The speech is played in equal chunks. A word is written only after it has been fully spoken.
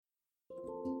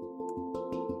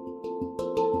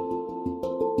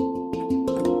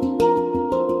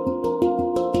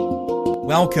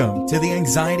Welcome to the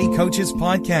Anxiety Coaches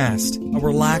Podcast, a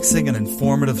relaxing and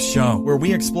informative show where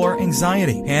we explore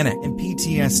anxiety, panic, and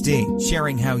PTSD,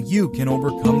 sharing how you can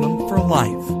overcome them for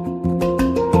life.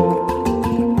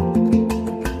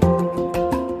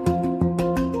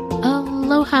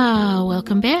 Aloha!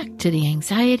 Welcome back to the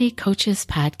Anxiety Coaches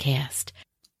Podcast.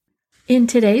 In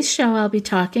today's show, I'll be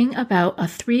talking about a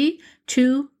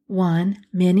 3-2-1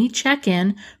 mini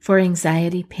check-in for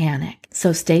anxiety panic.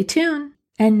 So stay tuned.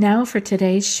 And now for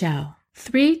today's show.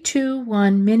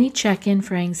 3-2-1 mini check-in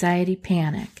for anxiety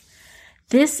panic.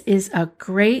 This is a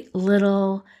great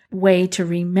little way to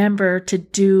remember to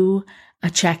do a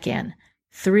check-in.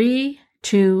 3,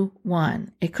 2,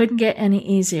 1. It couldn't get any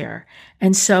easier.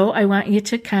 And so I want you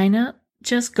to kind of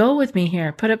just go with me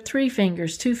here. Put up 3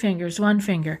 fingers, 2 fingers, 1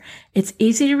 finger. It's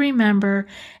easy to remember.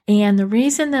 And the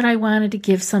reason that I wanted to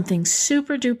give something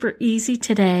super duper easy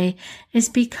today is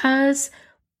because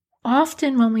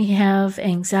often when we have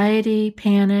anxiety,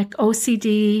 panic,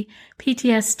 OCD,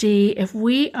 PTSD, if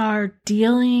we are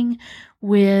dealing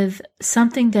with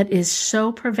something that is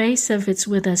so pervasive, it's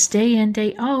with us day in,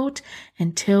 day out,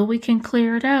 until we can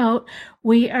clear it out,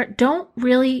 don't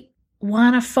really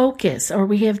want to focus, or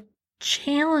we have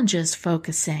challenges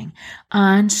focusing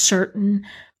on certain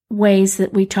ways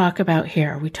that we talk about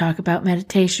here. We talk about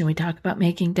meditation. We talk about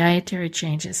making dietary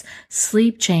changes,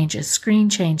 sleep changes, screen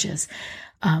changes,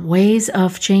 ways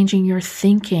of changing your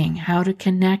thinking, how to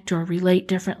connect or relate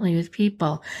differently with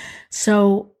people.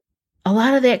 So a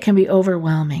lot of that can be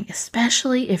overwhelming,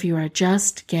 especially if you are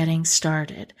just getting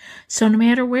started. So no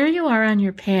matter where you are on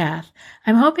your path,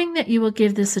 I'm hoping that you will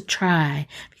give this a try,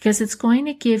 because it's going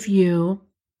to give you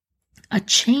a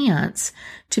chance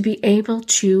to be able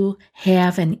to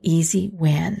have an easy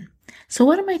win. So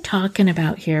what am I talking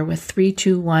about here with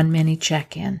 3-2-1 mini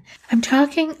check-in? I'm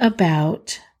talking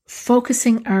about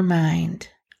focusing our mind,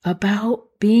 about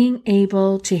being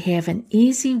able to have an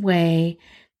easy way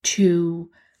to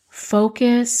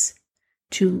focus,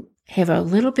 to have a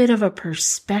little bit of a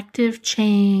perspective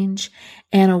change,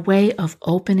 and a way of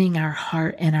opening our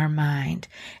heart and our mind.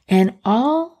 And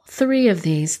all 3 of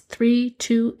these, 3,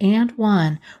 2, and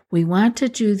 1, we want to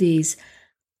do these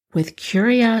with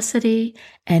curiosity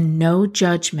and no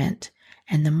judgment.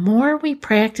 And the more we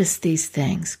practice these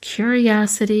things,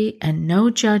 curiosity and no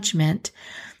judgment,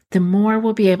 the more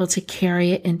we'll be able to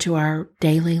carry it into our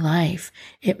daily life.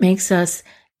 It makes us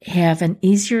have an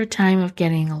easier time of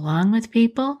getting along with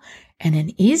people and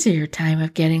an easier time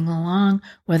of getting along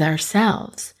with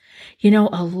ourselves. You know,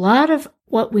 a lot of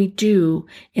what we do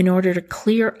in order to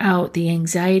clear out the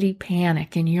anxiety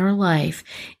panic in your life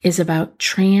is about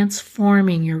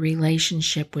transforming your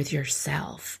relationship with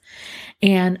yourself.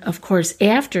 And of course,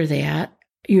 after that,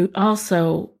 you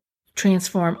also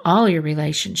transform all your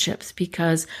relationships,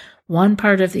 because one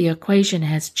part of the equation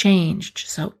has changed,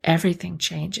 so everything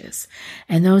changes.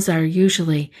 And those are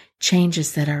usually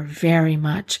changes that are very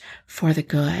much for the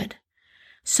good.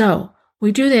 So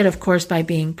we do that, of course, by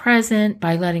being present,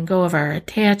 by letting go of our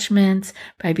attachments,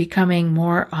 by becoming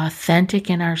more authentic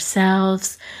in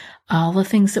ourselves. All the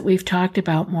things that we've talked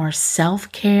about, more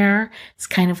self-care. It's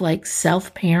kind of like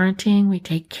self-parenting. We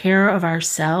take care of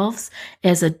ourselves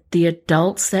as the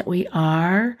adults that we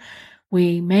are.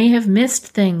 We may have missed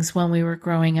things when we were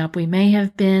growing up. We may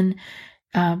have been,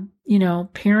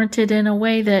 parented in a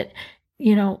way that,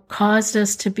 caused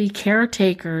us to be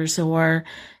caretakers or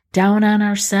down on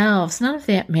ourselves. None of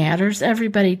that matters.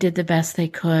 Everybody did the best they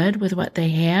could with what they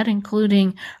had,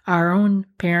 including our own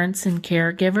parents and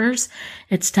caregivers.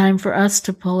 It's time for us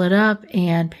to pull it up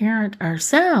and parent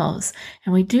ourselves.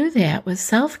 And we do that with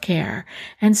self-care.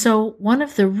 And so one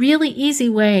of the really easy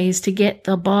ways to get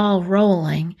the ball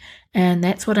rolling, and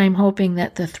that's what I'm hoping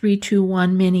that the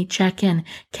 3-2-1 mini check-in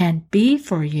can be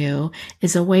for you,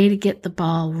 is a way to get the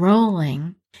ball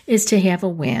rolling, is to have a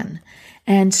win.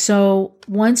 And so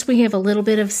once we have a little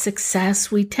bit of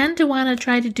success, we tend to want to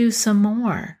try to do some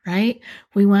more, right?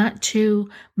 We want to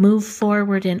move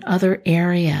forward in other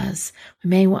areas. We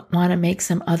may want to make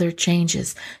some other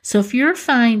changes. So if you're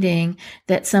finding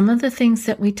that some of the things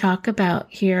that we talk about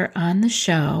here on the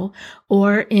show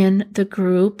or in the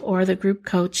group or the group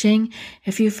coaching,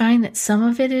 if you find that some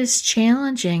of it is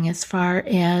challenging as far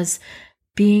as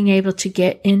being able to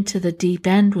get into the deep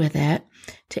end with it,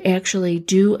 to actually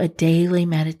do a daily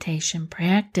meditation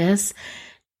practice,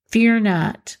 fear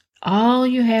not. All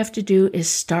you have to do is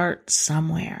start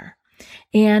somewhere.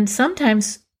 And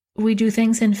sometimes we do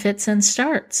things in fits and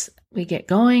starts. We get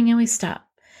going and we stop.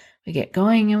 We get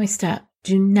going and we stop.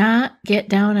 Do not get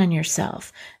down on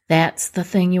yourself. That's the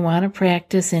thing you want to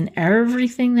practice in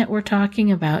everything that we're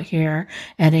talking about here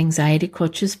at Anxiety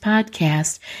Coaches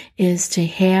Podcast, is to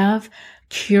have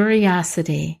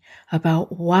curiosity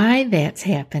about why that's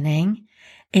happening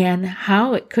and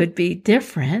how it could be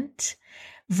different,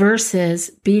 versus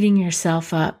beating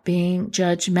yourself up, being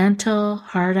judgmental,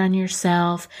 hard on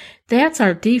yourself. That's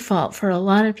our default for a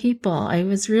lot of people. I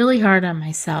was really hard on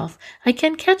myself. I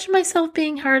can catch myself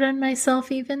being hard on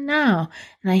myself even now.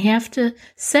 And I have to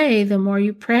say, the more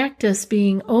you practice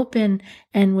being open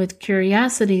and with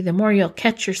curiosity, the more you'll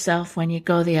catch yourself when you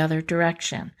go the other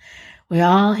direction. We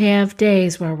all have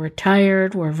days where we're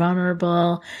tired, we're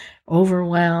vulnerable,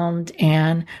 overwhelmed,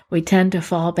 and we tend to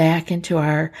fall back into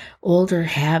our older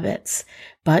habits.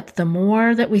 But the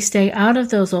more that we stay out of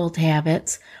those old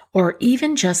habits, or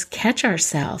even just catch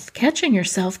ourselves, catching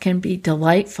yourself can be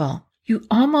delightful. You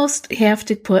almost have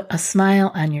to put a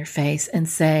smile on your face and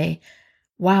say,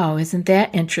 wow, isn't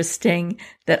that interesting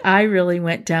that I really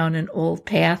went down an old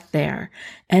path there?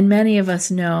 And many of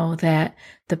us know that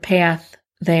the path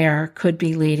there could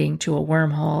be leading to a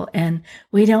wormhole, and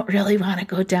we don't really want to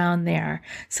go down there.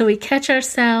 So we catch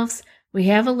ourselves, we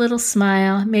have a little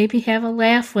smile, maybe have a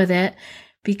laugh with it,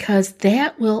 because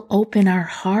that will open our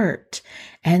heart.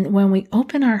 And when we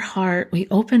open our heart, we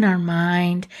open our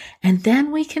mind, and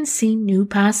then we can see new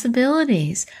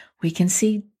possibilities. We can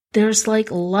see there's like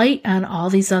light on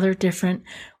all these other different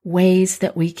ways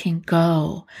that we can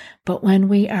go. But when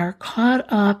we are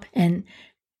caught up and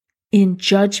in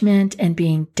judgment and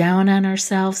being down on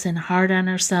ourselves and hard on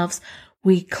ourselves,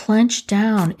 we clench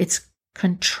down. It's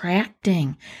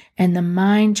contracting, and the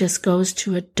mind just goes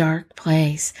to a dark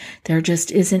place. There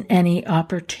just isn't any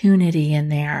opportunity in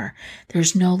there.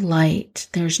 There's no light.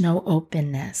 There's no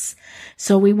openness.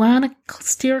 So we want to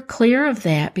steer clear of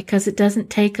that, because it doesn't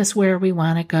take us where we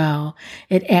want to go.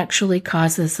 It actually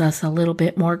causes us a little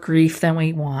bit more grief than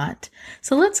we want.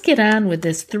 So let's get on with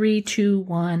this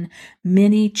 3-2-1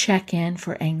 mini check-in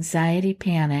for anxiety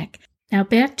panic. Now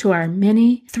back to our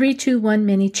mini 3-2-1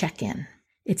 mini check-in.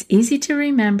 It's easy to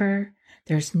remember,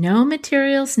 there's no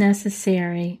materials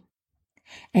necessary,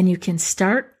 and you can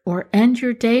start or end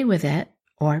your day with it,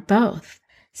 or both.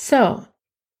 So,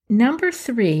 number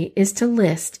 3 is to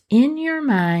list in your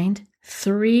mind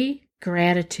 3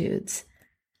 gratitudes.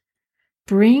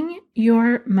 Bring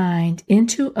your mind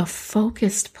into a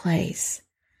focused place,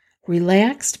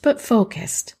 relaxed but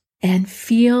focused, and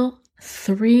feel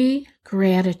 3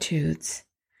 gratitudes.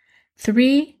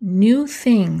 3 new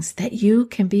things that you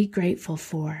can be grateful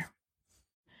for.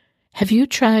 Have you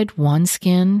tried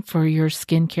OneSkin for your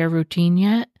skincare routine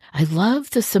yet? I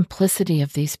love the simplicity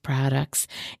of these products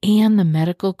and the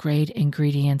medical grade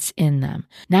ingredients in them,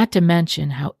 not to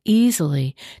mention how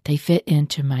easily they fit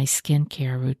into my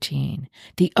skincare routine.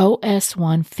 The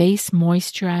OS1 Face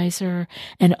Moisturizer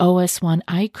and OS1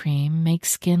 Eye Cream make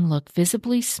skin look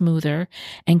visibly smoother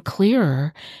and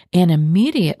clearer, and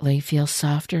immediately feel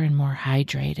softer and more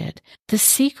hydrated. The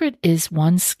secret is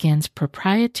OneSkin's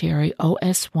proprietary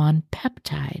OS1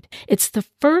 peptide. It's the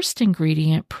first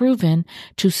ingredient proven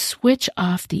to switch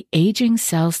off the aging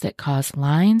cells that cause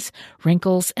lines,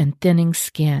 wrinkles, and thinning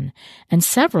skin, and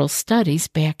several studies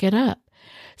back it up.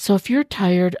 So if you're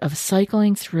tired of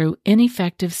cycling through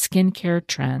ineffective skincare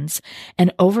trends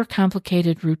and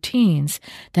overcomplicated routines,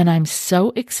 then I'm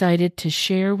so excited to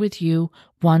share with you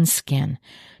OneSkin,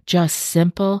 just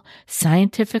simple,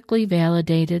 scientifically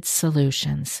validated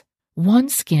solutions.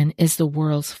 OneSkin is the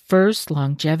world's first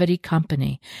longevity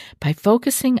company. By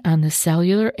focusing on the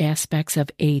cellular aspects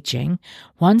of aging,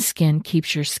 OneSkin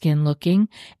keeps your skin looking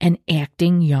and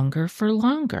acting younger for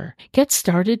longer. Get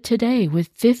started today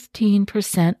with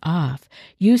 15% off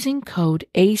using code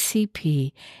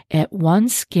ACP at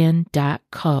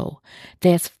oneskin.co.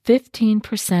 That's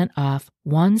 15% off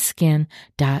oneskin.co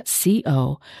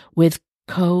with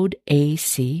code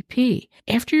ACP.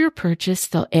 After your purchase,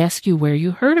 they'll ask you where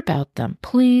you heard about them.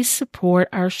 Please support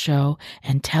our show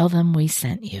and tell them we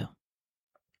sent you.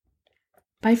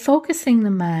 By focusing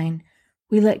the mind,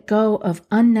 we let go of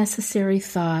unnecessary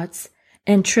thoughts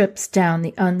and trips down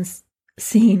the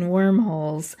unseen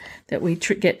wormholes that we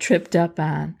get tripped up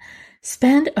on.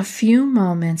 Spend a few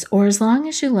moments, or as long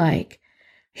as you like,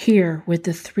 here with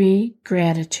the 3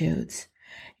 gratitudes.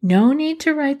 No need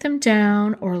to write them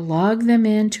down or log them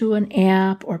into an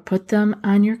app or put them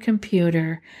on your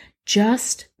computer.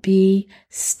 Just be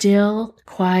still,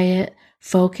 quiet,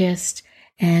 focused,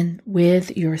 and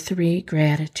with your 3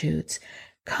 gratitudes.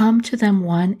 Come to them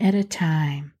one at a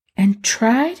time and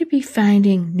try to be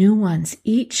finding new ones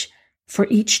for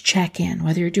each check-in,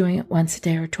 whether you're doing it once a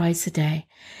day or twice a day.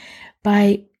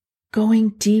 By going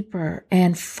deeper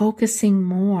and focusing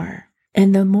more.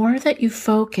 And the more that you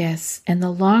focus and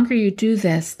the longer you do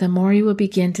this, the more you will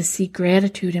begin to see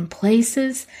gratitude in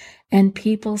places and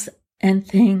peoples and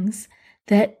things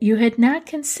that you had not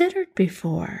considered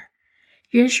before.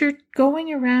 As you're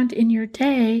going around in your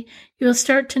day, you'll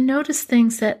start to notice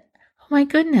things that, oh my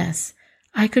goodness,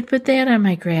 I could put that on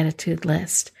my gratitude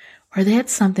list, or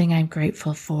that's something I'm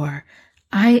grateful for.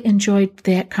 I enjoyed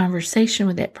that conversation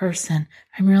with that person.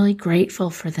 I'm really grateful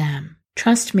for them.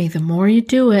 Trust me, the more you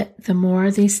do it, the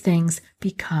more these things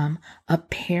become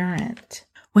apparent.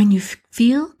 When you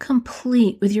feel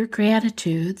complete with your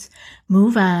gratitudes,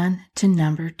 move on to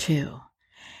number 2.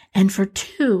 And for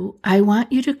 2, I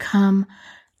want you to come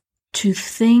to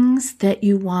things that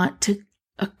you want to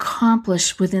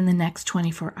accomplish within the next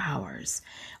 24 hours.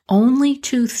 Only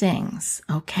 2 things,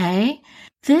 okay?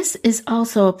 This is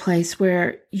also a place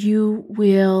where you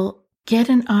will get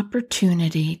an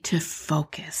opportunity to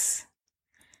focus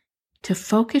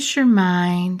your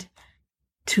mind,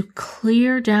 to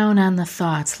clear down on the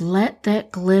thoughts. Let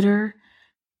that glitter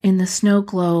in the snow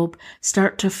globe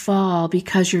start to fall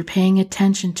because you're paying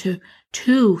attention to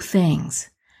 2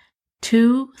 things,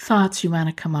 2 thoughts you want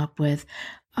to come up with,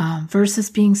 versus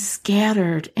being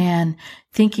scattered and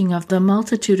thinking of the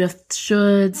multitude of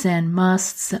shoulds and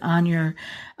musts on your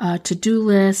to-do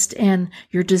list and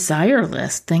your desire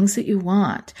list, things that you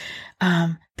want.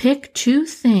 Pick 2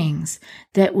 things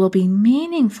that will be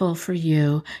meaningful for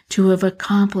you to have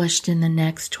accomplished in the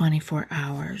next 24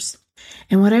 hours.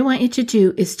 And what I want you to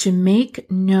do is to make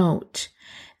note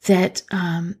that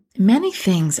many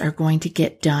things are going to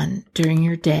get done during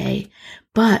your day,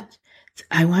 but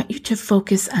I want you to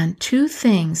focus on 2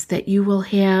 things that you will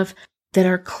have that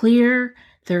are clear,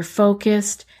 they're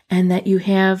focused, and that you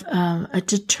have a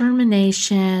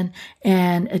determination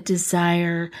and a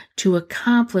desire to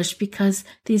accomplish because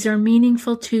these are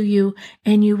meaningful to you,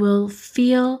 and you will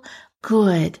feel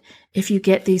good if you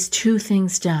get these 2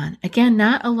 things done. Again,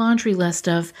 not a laundry list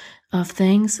of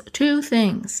things, 2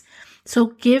 things. So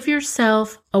give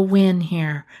yourself a win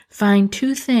here. Find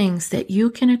 2 things that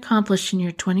you can accomplish in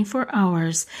your 24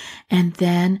 hours, and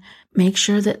then make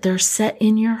sure that they're set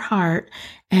in your heart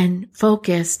and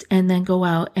focused, and then go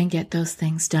out and get those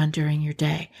things done during your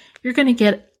day. You're going to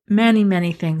get many,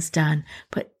 many things done,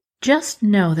 but just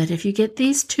know that if you get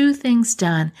these 2 things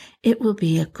done, it will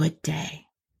be a good day.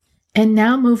 And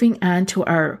now moving on to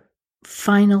our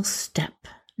final step,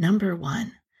 number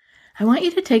 1. I want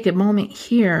you to take a moment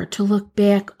here to look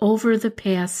back over the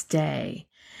past day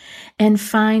and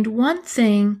find one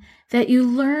thing that you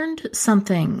learned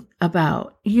something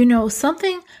about.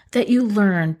 Something that you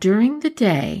learned during the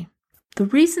day. The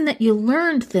reason that you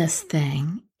learned this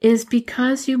thing is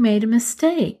because you made a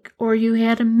mistake, or you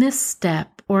had a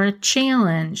misstep, or a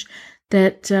challenge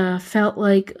that felt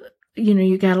like,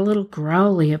 you got a little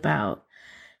growly about,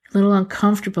 a little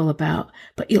uncomfortable about,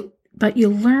 but you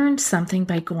learned something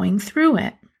by going through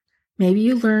it. Maybe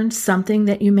you learned something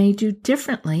that you may do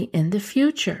differently in the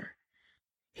future.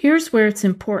 Here's where it's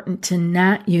important to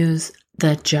not use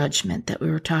the judgment that we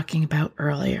were talking about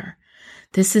earlier.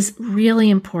 This is really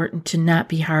important to not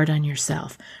be hard on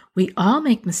yourself. We all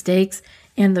make mistakes,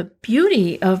 and the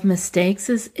beauty of mistakes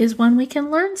is when we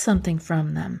can learn something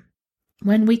from them.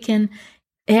 When we can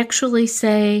actually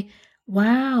say,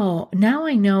 wow, now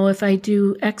I know if I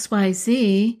do X, Y,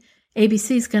 Z,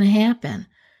 ABC is going to happen.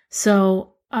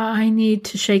 So I need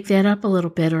to shake that up a little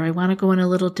bit, or I want to go in a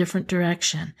little different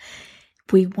direction.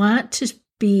 We want to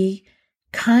be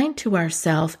kind to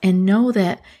ourselves and know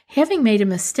that having made a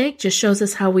mistake just shows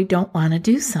us how we don't want to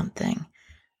do something.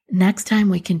 Next time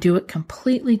we can do it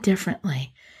completely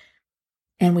differently.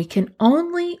 And we can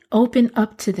only open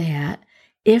up to that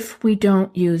if we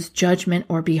don't use judgment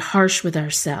or be harsh with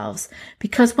ourselves.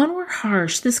 Because when we're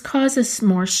harsh, this causes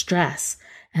more stress.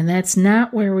 And that's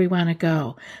not where we want to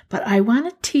go. But I want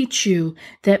to teach you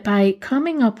that by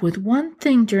coming up with one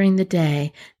thing during the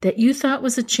day that you thought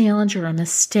was a challenge or a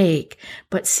mistake,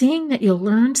 but seeing that you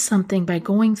learned something by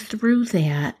going through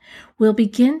that, will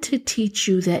begin to teach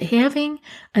you that having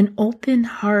an open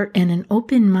heart and an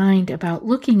open mind about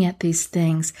looking at these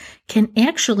things can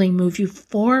actually move you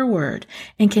forward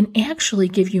and can actually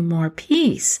give you more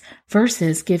peace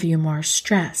versus give you more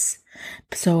stress.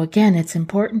 So again, it's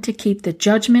important to keep the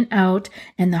judgment out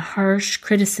and the harsh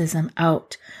criticism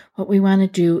out. What we want to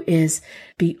do is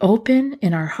be open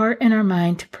in our heart and our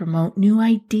mind to promote new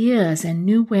ideas and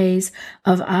new ways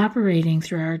of operating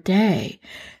through our day.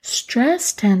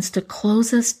 Stress tends to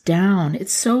close us down.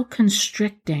 It's so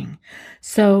constricting.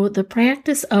 So the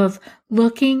practice of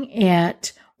looking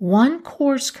at one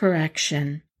course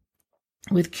correction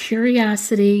with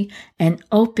curiosity and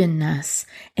openness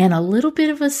and a little bit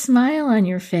of a smile on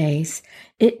your face,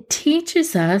 it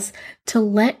teaches us to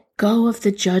let go of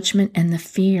the judgment and the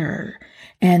fear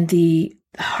and the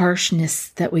harshness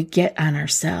that we get on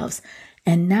ourselves.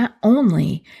 And not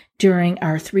only during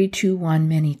our 3-2-1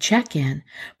 mini check-in,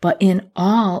 but in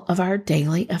all of our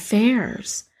daily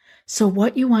affairs. So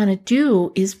what you want to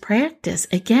do is practice.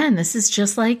 Again, this is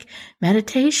just like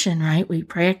meditation, right? We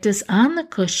practice on the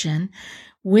cushion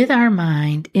with our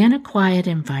mind in a quiet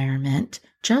environment,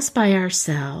 just by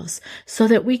ourselves, so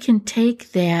that we can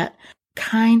take that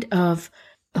kind of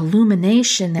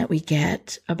illumination that we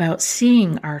get about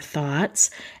seeing our thoughts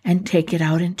and take it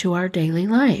out into our daily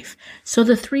life. So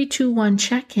the 3-2-1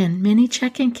 check-in, mini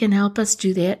check-in can help us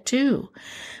do that too.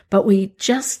 But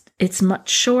it's much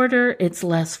shorter, it's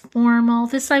less formal.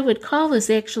 I would call this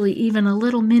actually even a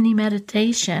little mini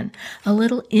meditation, a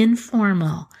little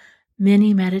informal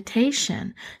mini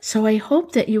meditation. So I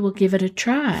hope that you will give it a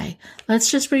try.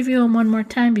 Let's just review them one more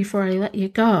time before I let you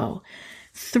go.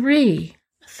 Three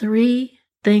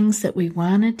things that we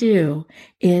want to do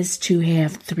is to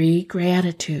have 3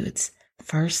 gratitudes.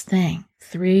 First thing,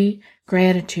 3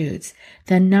 gratitudes.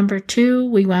 Then number 2,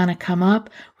 we want to come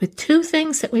up with 2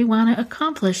 things that we want to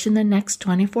accomplish in the next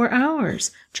 24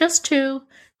 hours. Just 2.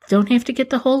 Don't have to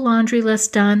get the whole laundry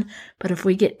list done, but if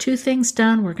we get 2 things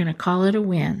done, we're going to call it a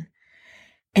win.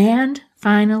 And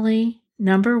finally,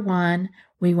 number 1,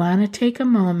 we want to take a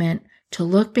moment to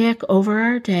look back over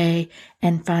our day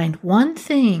and find one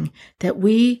thing that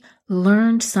we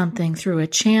learned something through a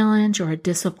challenge or a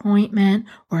disappointment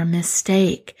or a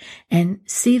mistake, and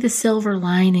see the silver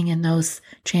lining in those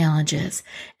challenges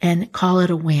and call it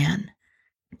a win.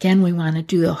 Again, we want to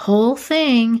do the whole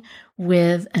thing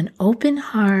with an open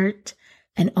heart,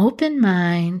 an open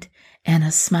mind, and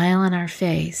a smile on our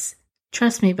face.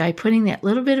 Trust me, by putting that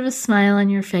little bit of a smile on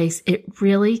your face, it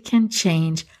really can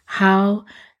change how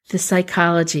the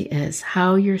psychology is,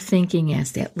 how your thinking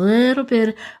is. That little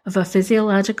bit of a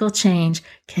physiological change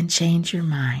can change your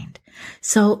mind.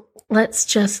 So let's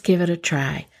just give it a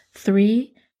try.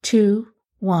 3, 2,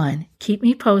 1. Keep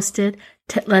me posted.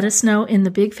 Let us know in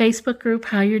the big Facebook group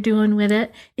how you're doing with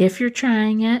it. If you're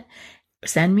trying it,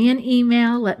 send me an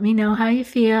email. Let me know how you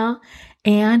feel.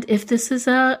 And if this is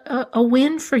a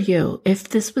win for you, if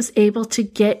this was able to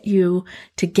get you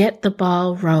to get the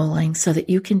ball rolling so that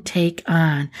you can take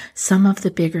on some of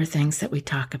the bigger things that we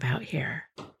talk about here.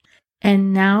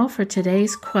 And now for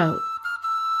today's quote.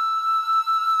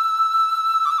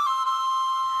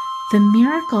 The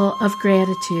miracle of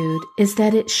gratitude is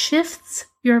that it shifts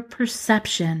your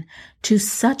perception to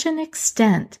such an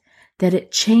extent that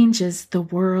it changes the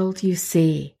world you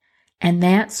see. And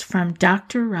that's from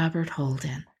Dr. Robert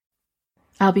Holden.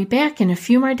 I'll be back in a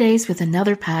few more days with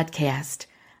another podcast.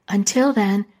 Until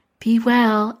then, be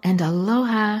well and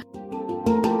aloha.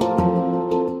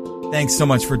 Thanks so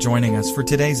much for joining us for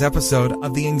today's episode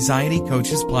of the Anxiety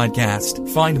Coaches Podcast.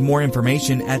 Find more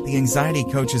information at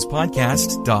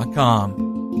theanxietycoachespodcast.com.